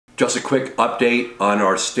Just a quick update on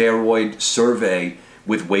our steroid survey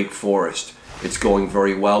with Wake Forest. It's going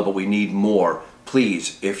very well, but we need more.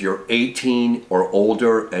 Please, if you're 18 or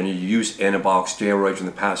older and you use anabolic steroids in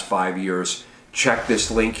the past 5 years, check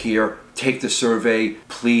this link here, take the survey,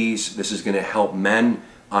 please. This is going to help men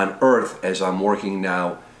on earth as I'm working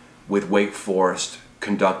now with Wake Forest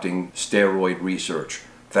conducting steroid research.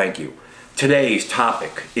 Thank you. Today's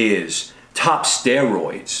topic is top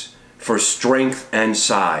steroids for strength and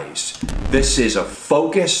size. This is a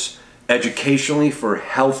focus educationally for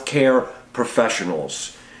healthcare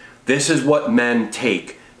professionals. This is what men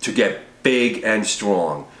take to get big and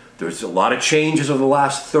strong. There's a lot of changes over the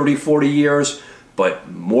last 30, 40 years, but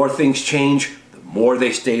more things change, the more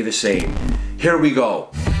they stay the same. Here we go.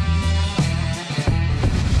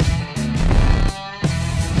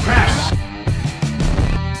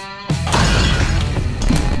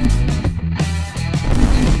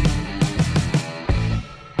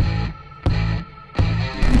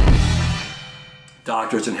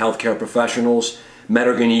 Doctors and healthcare professionals, men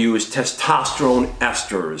are going to use testosterone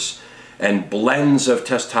esters and blends of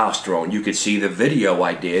testosterone. You could see the video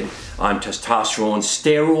I did on testosterone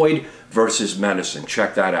steroid versus medicine.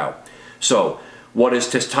 Check that out. So, what is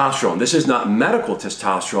testosterone? This is not medical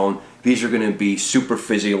testosterone. These are going to be super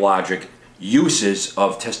physiologic uses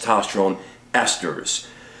of testosterone esters.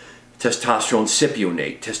 Testosterone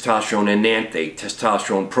cypionate, testosterone enanthate,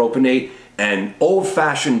 testosterone propionate, an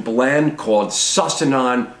old-fashioned blend called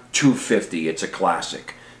Sustanon 250. It's a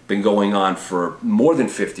classic. Been going on for more than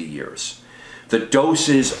 50 years. The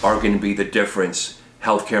doses are going to be the difference.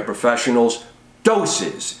 Healthcare professionals,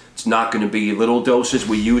 doses. It's not going to be little doses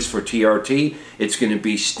we use for TRT. It's going to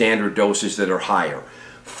be standard doses that are higher.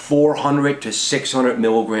 400 to 600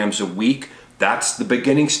 milligrams a week. That's the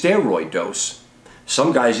beginning steroid dose.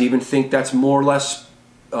 Some guys even think that's more or less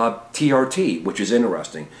TRT, which is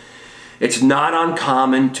interesting. It's not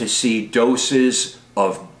uncommon to see doses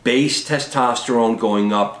of base testosterone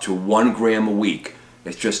going up to 1 gram a week.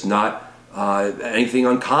 It's just not anything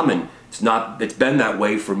uncommon. It's been that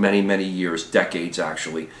way for many, many years, decades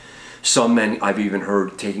actually. Some men I've even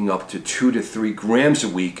heard taking up to 2 to 3 grams a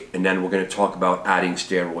week, and then we're going to talk about adding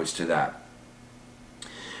steroids to that.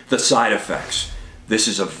 The side effects. This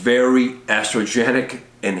is a very estrogenic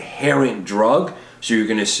inherent drug, so you're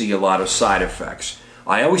going to see a lot of side effects.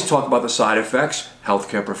 I always talk about the side effects,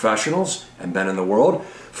 healthcare professionals and men in the world,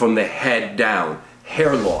 from the head down.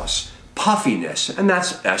 Hair loss, puffiness, and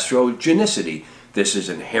that's estrogenicity. This is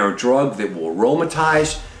an inherent drug that will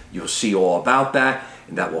aromatize. You'll see all about that,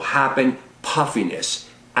 and that will happen. Puffiness,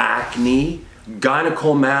 acne,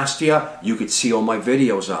 gynecomastia. You could see all my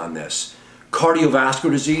videos on this.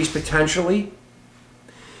 Cardiovascular disease potentially.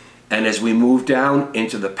 And as we move down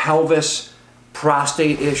into the pelvis,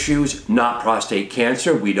 prostate issues, not prostate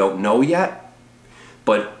cancer, we don't know yet,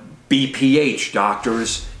 but BPH,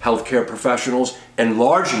 doctors, healthcare professionals,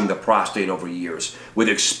 enlarging the prostate over years with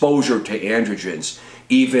exposure to androgens,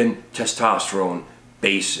 even testosterone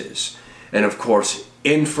bases. And of course,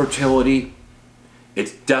 infertility,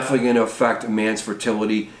 it's definitely going to affect a man's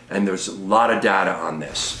fertility, and there's a lot of data on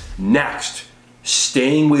this. Next,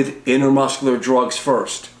 staying with intramuscular drugs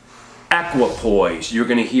first. Equipoise, you're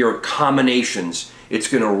going to hear combinations. It's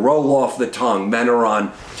going to roll off the tongue. Men are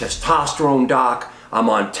on testosterone, doc. I'm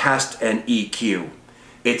on test and EQ.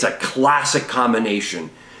 It's a classic combination.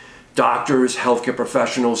 Doctors, healthcare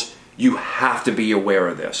professionals, you have to be aware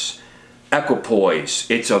of this.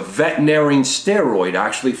 Equipoise, it's a veterinarian steroid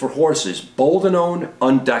actually for horses. Boldenone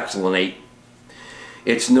undeclinate.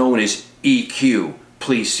 It's known as EQ.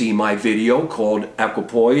 Please see my video called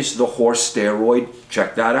Equipoise, the horse steroid.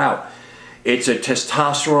 Check that out. It's a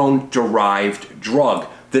testosterone-derived drug.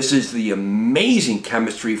 This is the amazing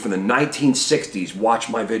chemistry from the 1960s. Watch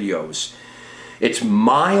my videos. It's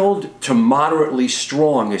mild to moderately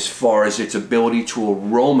strong as far as its ability to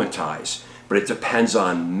aromatize, but it depends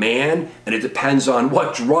on man, and it depends on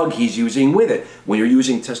what drug he's using with it. When you're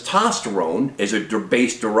using testosterone as a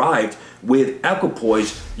base derived with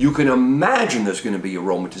Equipoise, you can imagine there's going to be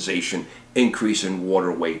aromatization, increase in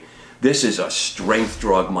water weight. This is a strength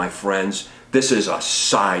drug, my friends. This is a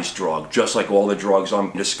size drug, just like all the drugs I'm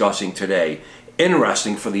discussing today.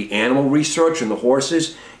 Interesting for the animal research and the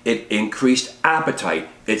horses, it increased appetite.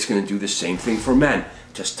 It's going to do the same thing for men.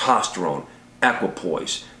 Testosterone,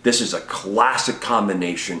 Equipoise. This is a classic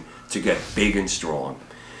combination to get big and strong.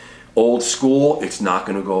 Old school, it's not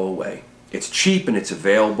going to go away. It's cheap and it's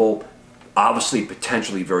available. Obviously,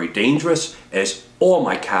 potentially very dangerous, as all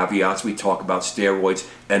my caveats we talk about steroids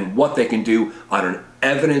and what they can do on an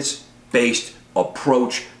evidence-based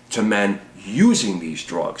approach to men using these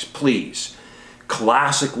drugs. Please,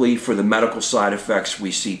 Classically, for the medical side effects,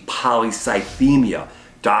 we see polycythemia.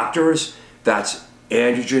 Doctors, that's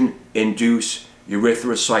androgen induced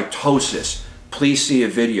erythrocytosis. Please see a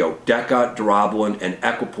video. Deca-Durabolin and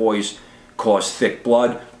Equipoise cause thick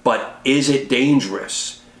blood, but is it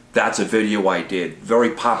dangerous? That's a video I did. Very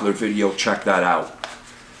popular video. Check that out.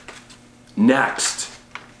 Next,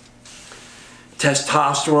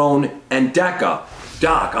 testosterone and Deca.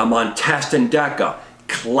 Doc, I'm on Test and Deca.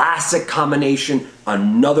 Classic combination,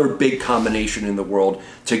 another big combination in the world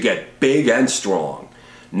to get big and strong.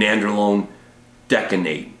 Nandrolone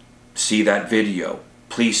decanate. See that video.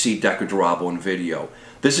 Please see Deca-Durabolin video.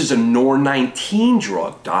 This is a NOR19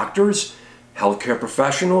 drug. Doctors, healthcare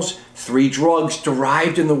professionals, 3 drugs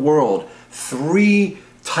derived in the world. 3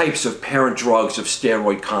 types of parent drugs of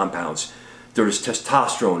steroid compounds. There's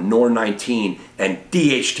testosterone, NOR19, and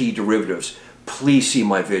DHT derivatives. Please see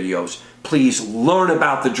my videos. Please learn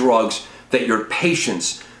about the drugs that your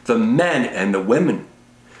patients, the men and the women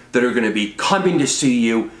that are going to be coming to see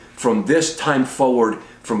you from this time forward,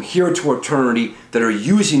 from here to eternity, that are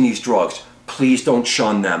using these drugs. Please don't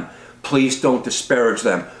shun them. Please don't disparage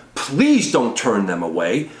them. Please don't turn them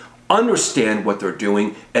away. Understand what they're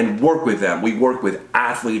doing and work with them. We work with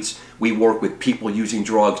athletes. We work with people using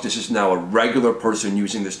drugs. This is now a regular person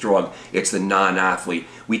using this drug. It's the non-athlete.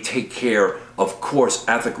 We take care, of course,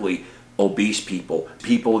 ethically, obese people,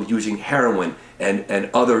 people using heroin and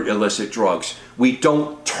other illicit drugs. We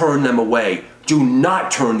don't turn them away. Do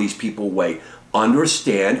not turn these people away.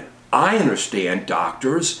 Understand, I understand,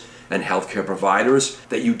 doctors and healthcare providers,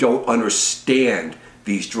 that you don't understand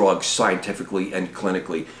these drugs scientifically and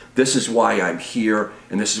clinically. This is why I'm here,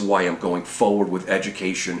 and this is why I'm going forward with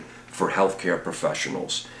education for healthcare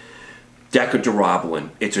professionals. Deca-Durabolin,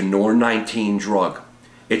 it's a NOR19 drug.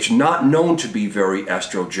 It's not known to be very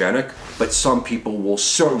estrogenic, but some people will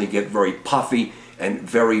certainly get very puffy and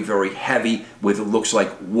very, very heavy with it looks like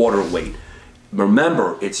water weight.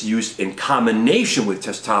 Remember, it's used in combination with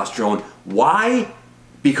testosterone. Why?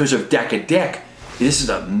 Because of Deca-Dic. This is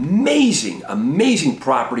an amazing, amazing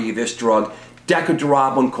property of this drug.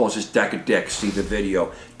 Deca-Durabolin causes Deca-Dic. See the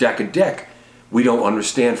video. Deca-Dic, we don't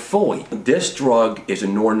understand fully. This drug is a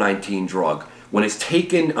NOR19 drug. When it's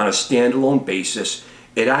taken on a standalone basis,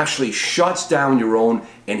 it actually shuts down your own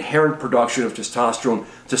inherent production of testosterone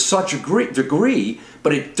to such a degree,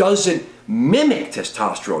 but it doesn't mimic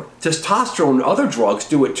testosterone. Testosterone and other drugs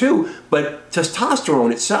do it too, but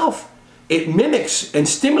testosterone itself, it mimics and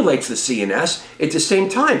stimulates the CNS at the same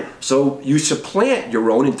time. So you supplant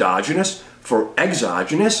your own endogenous for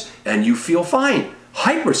exogenous and you feel fine.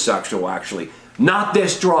 Hypersexual actually, not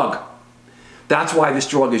this drug. That's why this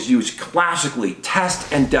drug is used classically,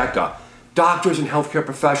 Test and Deca. Doctors and healthcare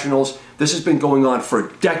professionals, this has been going on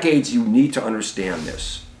for decades. You need to understand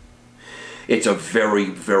this. It's a very,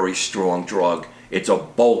 very strong drug. It's a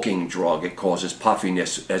bulking drug. It causes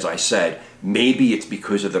puffiness, as I said. Maybe it's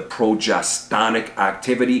because of the progestonic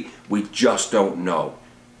activity. We just don't know.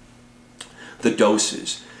 The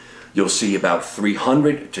doses, you'll see about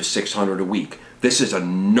 300 to 600 a week. This is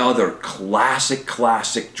another classic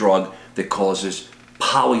drug that causes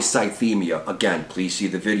polycythemia. Again, please see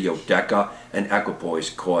the video. Deca and Equipoise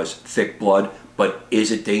cause thick blood, but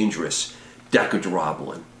is it dangerous?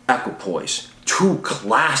 Deca-Durabolin, Equipoise, 2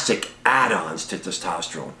 classic add-ons to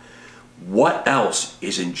testosterone. What else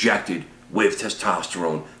is injected with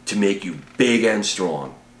testosterone to make you big and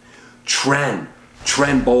strong?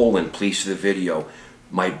 Trenbolone, please see the video.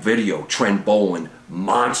 My video, Trenbolone,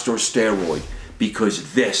 monster steroid,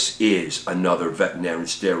 because this is another veterinary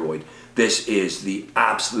steroid. This is the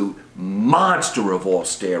absolute monster of all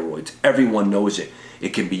steroids. Everyone knows it.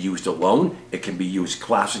 It can be used alone. It can be used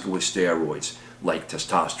classically with steroids like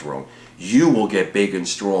testosterone. You will get big and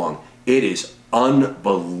strong. It is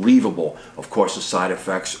unbelievable. Of course, the side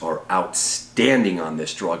effects are outstanding on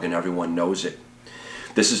this drug and everyone knows it.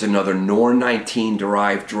 This is another NOR19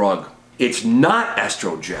 derived drug. It's not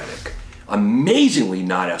estrogenic. Amazingly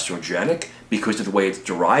not estrogenic because of the way it's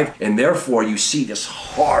derived, and therefore you see this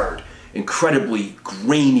hard, incredibly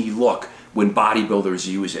grainy look when bodybuilders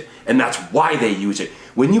use it, and that's why they use it.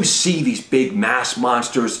 When you see these big mass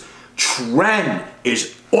monsters, Tren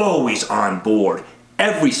is always on board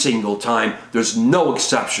every single time. There's no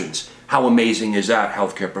exceptions. How amazing is that,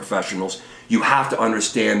 healthcare professionals? You have to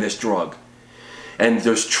understand this drug. And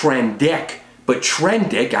there's Tren-Dic, but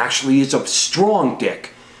Tren-Dic actually is a strong dick.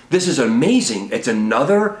 This is amazing. It's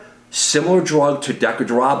another similar drug to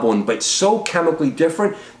Deca-Durabolin, but so chemically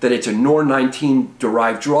different that it's a NOR19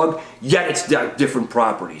 derived drug, yet it's different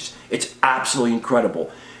properties. It's absolutely incredible.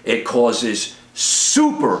 It causes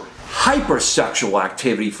super hypersexual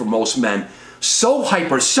activity for most men. so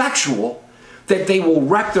hypersexual that they will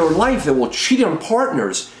wreck their life, they will cheat on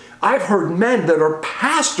partners. I've heard men that are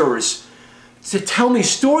pastors to tell me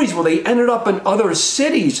stories where they ended up in other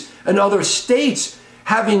cities and other states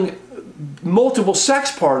having multiple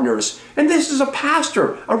sex partners. And this is a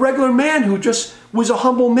pastor, a regular man who just was a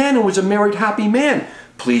humble man and was a married, happy man.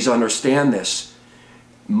 Please understand this.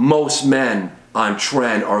 Most men on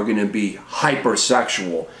Tren are going to be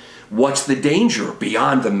hypersexual. What's the danger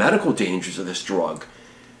beyond the medical dangers of this drug?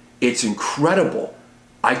 It's incredible.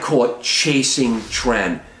 I call it chasing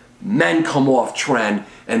Tren. Men come off Tren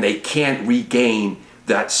and they can't regain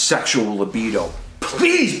that sexual libido.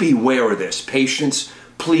 Please beware of this, patients.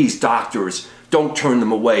 Please, doctors, don't turn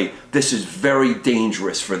them away. This is very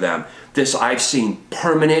dangerous for them. This, I've seen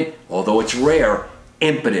permanent, although it's rare,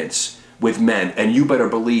 impotence with men. And you better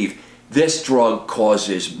believe this drug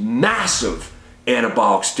causes massive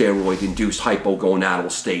anabolic steroid-induced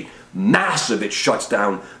hypogonadal state. Massive. It shuts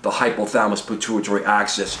down the hypothalamus pituitary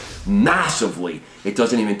axis massively. It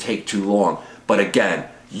doesn't even take too long. But again,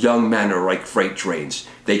 young men are like freight trains.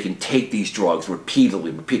 They can take these drugs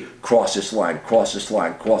repeatedly, cross this line, cross this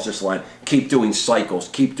line, cross this line, keep doing cycles,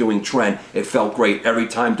 keep doing Tren. It felt great. Every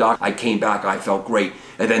time, doc, I came back, I felt great.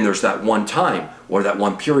 And then there's that one time or that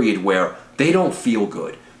one period where they don't feel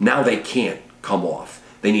good. Now they can't come off.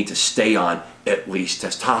 They need to stay on at least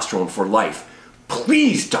testosterone for life.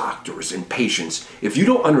 Please, doctors and patients, if you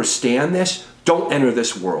don't understand this, don't enter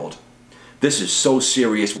this world. This is so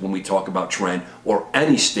serious when we talk about Tren or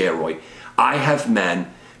any steroid. I have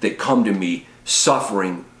men that come to me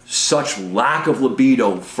suffering such lack of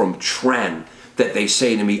libido from Tren that they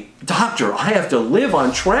say to me, doctor, I have to live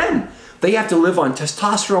on Tren. They have to live on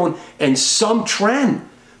testosterone and some Tren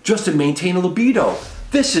just to maintain a libido.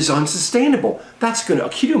 This is unsustainable.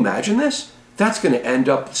 Can you imagine this? That's going to end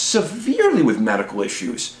up severely with medical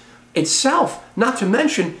issues itself, not to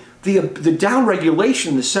mention the downregulation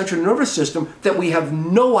in the central nervous system that we have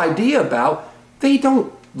no idea about. They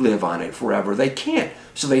don't live on it forever. They can't.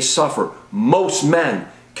 So they suffer. Most men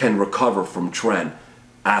can recover from Tren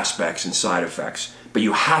aspects and side effects. But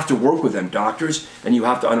you have to work with them, doctors, and you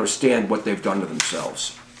have to understand what they've done to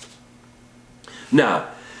themselves. Now,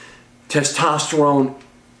 testosterone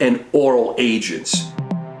and oral agents.